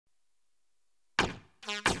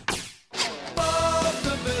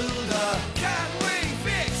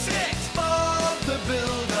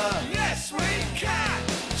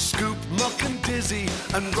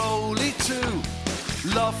and Roley too.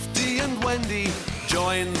 Lofty and Wendy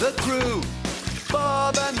join the crew.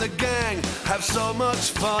 Bob and the gang have so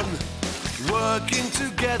much fun. Working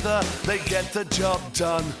together, they get the job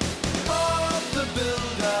done. Bob the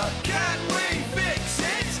Builder, can we fix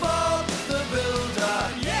it? Bob the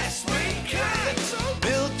Builder, yes we can.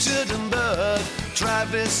 Pilchard and Bird,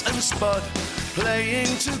 Travis and Spud,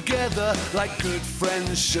 playing together like good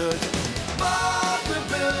friends should. Bob the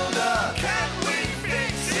Builder, can we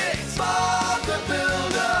fix it? Bob the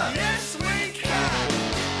Builder, yes we can.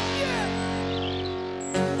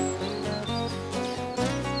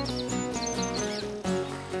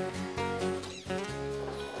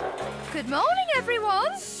 Good morning,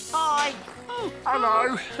 everyone. Hi. Oh,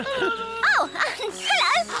 hello. Oh, hello.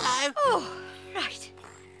 Hello. Oh, right.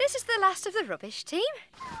 This is the last of the rubbish team.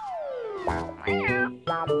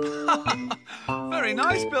 Very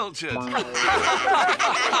nice, Pilchard.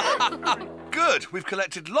 Good. We've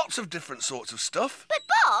collected lots of different sorts of stuff. But,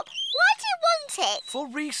 Bob, why do you want it? For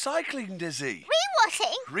recycling, Dizzy.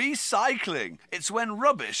 Re-whatting? Recycling. It's when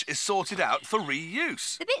rubbish is sorted out for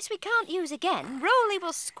reuse. The bits we can't use again, Roley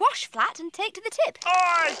will squash flat and take to the tip.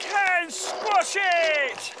 I can squash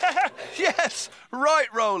it! Yes, right,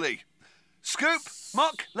 Roley. Scoop,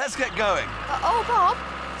 Muck, let's get going. Oh, Bob,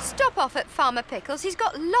 stop off at Farmer Pickles. He's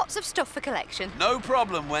got lots of stuff for collection. No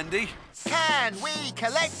problem, Wendy. Can we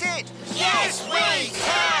collect it? Yes, we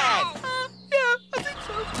can! Yeah, I think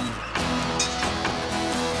so.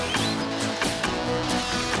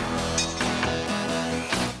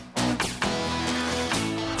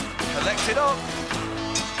 Collect it up.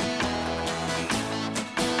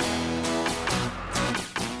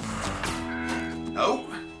 No,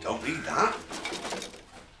 don't need that.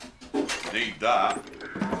 Need that.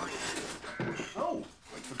 Oh,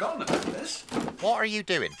 I'd forgotten about this. What are you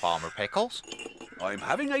doing, Farmer Pickles? I'm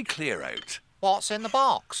having a clear out. What's in the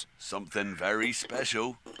box? Something very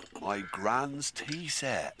special. My Gran's tea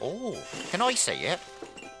set. Oh, can I see it?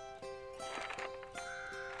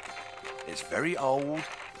 It's very old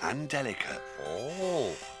and delicate.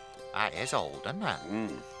 Oh, that is old, isn't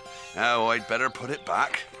it? Now I'd better put it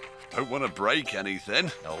back. Don't want to break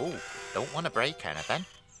anything. No, don't want to break anything.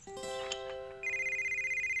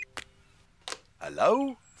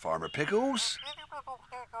 Hello, Farmer Pickles?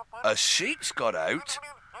 A sheet's got out.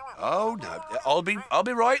 Oh no, I'll be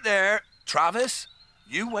right there. Travis,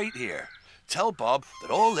 you wait here. Tell Bob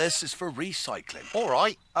that all this is for recycling. All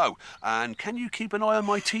right. Oh, and can you keep an eye on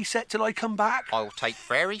my tea set till I come back? I'll take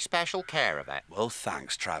very special care of it. Well,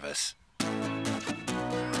 thanks, Travis.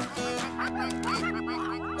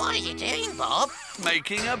 What are you doing, Bob?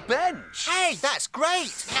 Making a bench. Hey, that's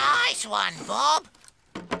great. Nice one, Bob.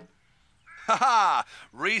 Ha ha!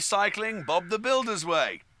 Recycling Bob the Builder's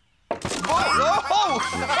way. Oh!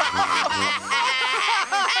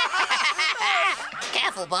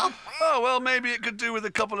 Careful, Bob. Oh, well, maybe it could do with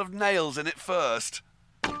a couple of nails in it first.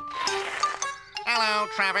 Hello,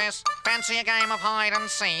 Travis. Fancy a game of hide and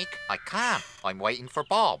seek? I can't. I'm waiting for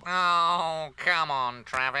Bob. Oh, come on,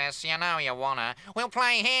 Travis. You know you wanna. We'll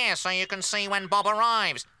play here so you can see when Bob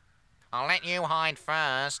arrives. I'll let you hide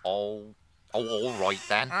first. Oh, all right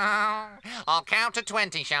then. Oh, I'll count to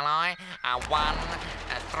 20, shall I? 1,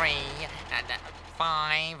 3,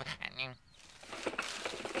 5.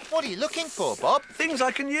 What are you looking for, Bob? Things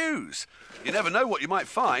I can use. You never know what you might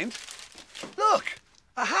find. Look,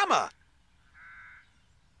 a hammer.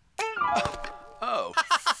 Oh.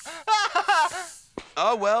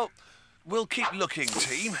 Oh, well, we'll keep looking,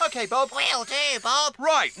 team. OK, Bob. Will do, Bob.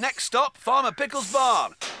 Right, next stop, Farmer Pickles'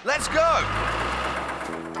 barn. Let's go.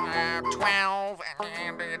 12,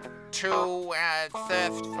 2,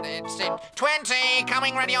 13, 20.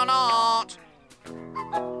 Coming ready or not?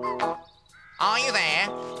 Are you there?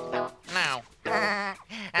 No.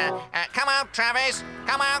 Come out, Travis.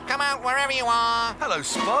 Come out, wherever you are. Hello,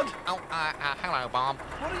 Spud. Oh, hello, Bob.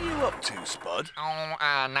 What are you up to, Spud?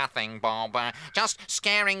 Oh, nothing, Bob. Just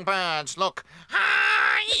scaring birds. Look.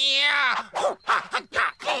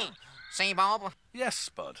 See, Bob? Yes,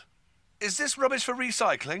 Spud. Is this rubbish for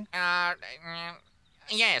recycling?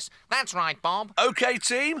 Yes, that's right, Bob. OK,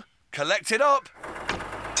 team. Collect it up.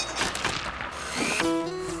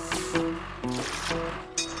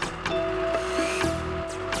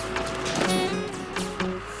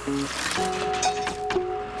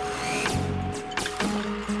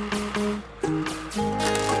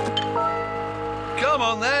 Come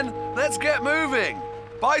on, then. Let's get moving.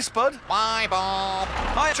 Bye, Spud. Bye, Bob.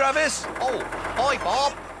 Hi, Travis. Oh, hi,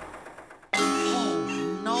 Bob.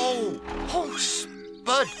 Oh, no. Oh,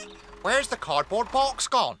 Spud. Where's the cardboard box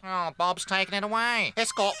gone? Oh, Bob's taken it away.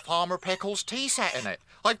 It's got Farmer Pickles' tea set in it.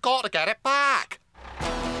 I've got to get it back.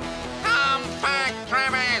 back,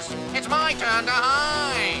 Travis! It's my turn to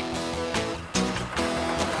hide!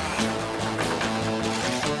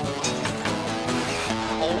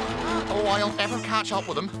 Oh, I'll never catch up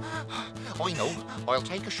with them. I know. I'll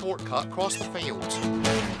take a shortcut across the fields.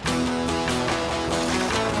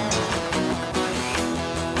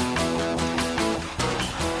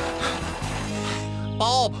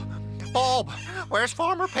 Bob, where's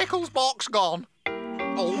Farmer Pickles' box gone?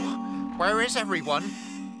 Oh, where is everyone?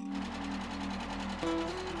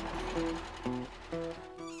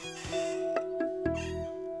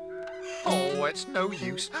 Oh, it's no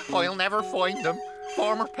use. I'll never find them.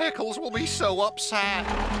 Farmer Pickles will be so upset.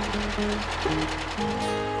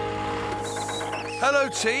 Hello,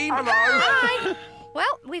 team. Hello. Hi.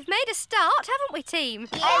 Well, we've made a start, haven't we, team?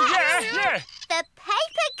 Oh, yeah. The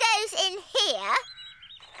paper goes in here.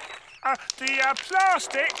 The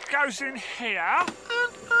plastic goes in here.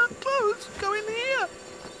 And clothes go in here.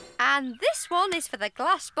 And this one is for the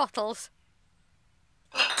glass bottles.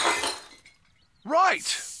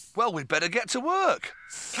 Right. Well, we'd better get to work.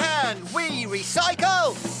 Can we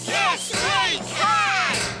recycle? Yes, we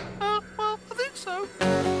can! Well, I think so.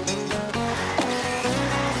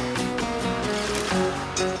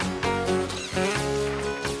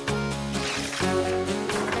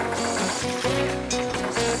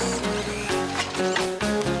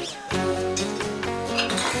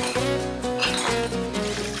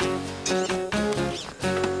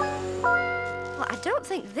 Well, I don't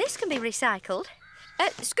think this can be recycled.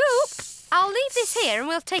 Scoop, I'll leave this here and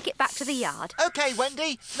we'll take it back to the yard. OK,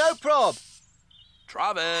 Wendy, no prob.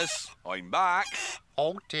 Travis, I'm back.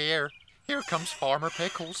 Oh, dear. Here comes Farmer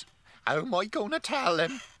Pickles. How am I going to tell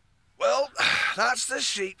him? Well, that's the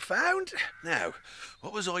sheep found. Now,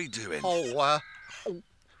 what was I doing? Oh,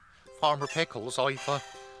 Farmer Pickles,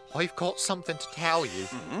 I've got something to tell you.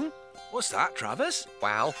 Mm-hmm. What's that, Travis?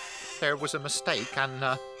 Well, there was a mistake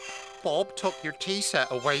and Bob took your tea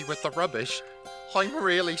set away with the rubbish. I'm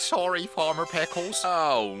really sorry, Farmer Pickles.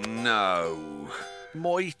 Oh, no.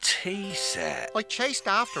 My tea set. I chased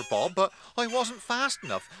after Bob, but I wasn't fast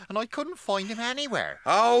enough and I couldn't find him anywhere.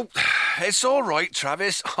 Oh, it's all right,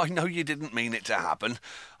 Travis. I know you didn't mean it to happen.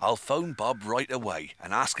 I'll phone Bob right away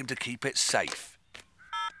and ask him to keep it safe.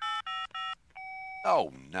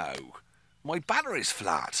 Oh, no. My battery's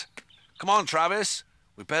flat. Come on, Travis.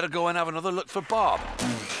 We better go and have another look for Bob.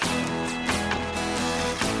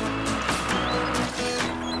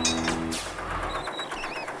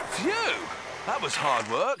 Phew! That was hard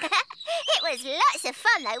work. It was lots of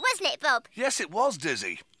fun, though, wasn't it, Bob? Yes, it was,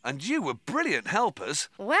 Dizzy. And you were brilliant helpers.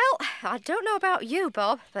 Well, I don't know about you,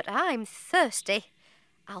 Bob, but I'm thirsty.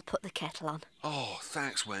 I'll put the kettle on. Oh,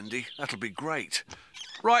 thanks, Wendy. That'll be great.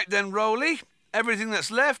 Right then, Roley. Everything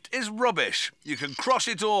that's left is rubbish. You can cross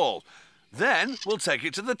it all. Then we'll take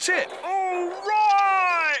it to the tip. All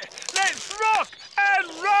right! Let's rock and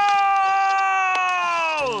roll!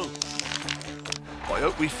 I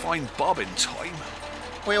hope we find Bob in time.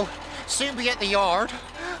 We'll soon be at the yard.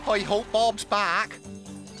 I hope Bob's back.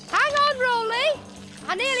 Hang on, Roley.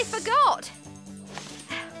 I nearly forgot.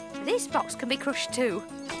 This box can be crushed too.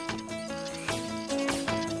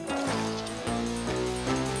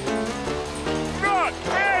 Rock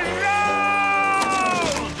and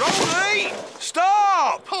roll! Roley!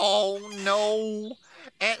 Stop! Oh, no.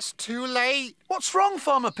 It's too late. What's wrong,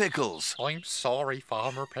 Farmer Pickles? I'm sorry,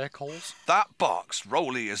 Farmer Pickles. That box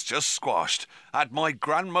Roley has just squashed had my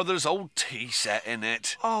grandmother's old tea set in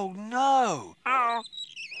it. Oh, no. Oh,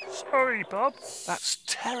 sorry, Bob. That's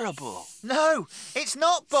terrible. No, it's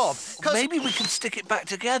not Bob. 'Cause Maybe we can stick it back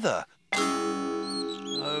together.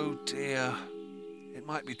 Oh, dear. It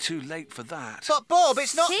might be too late for that. But Bob,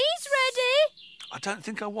 it's not... Tea's ready. I don't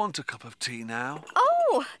think I want a cup of tea now.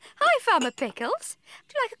 Oh, hi, Farmer Pickles.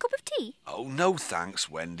 Would you like a cup of tea? Oh, no thanks,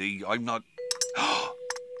 Wendy. I'm not...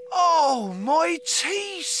 Oh, my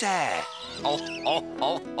tea set! Oh.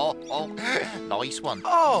 Nice one.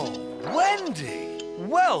 Oh, Wendy!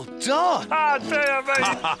 Well done! Ah, dear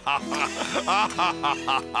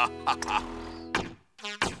me.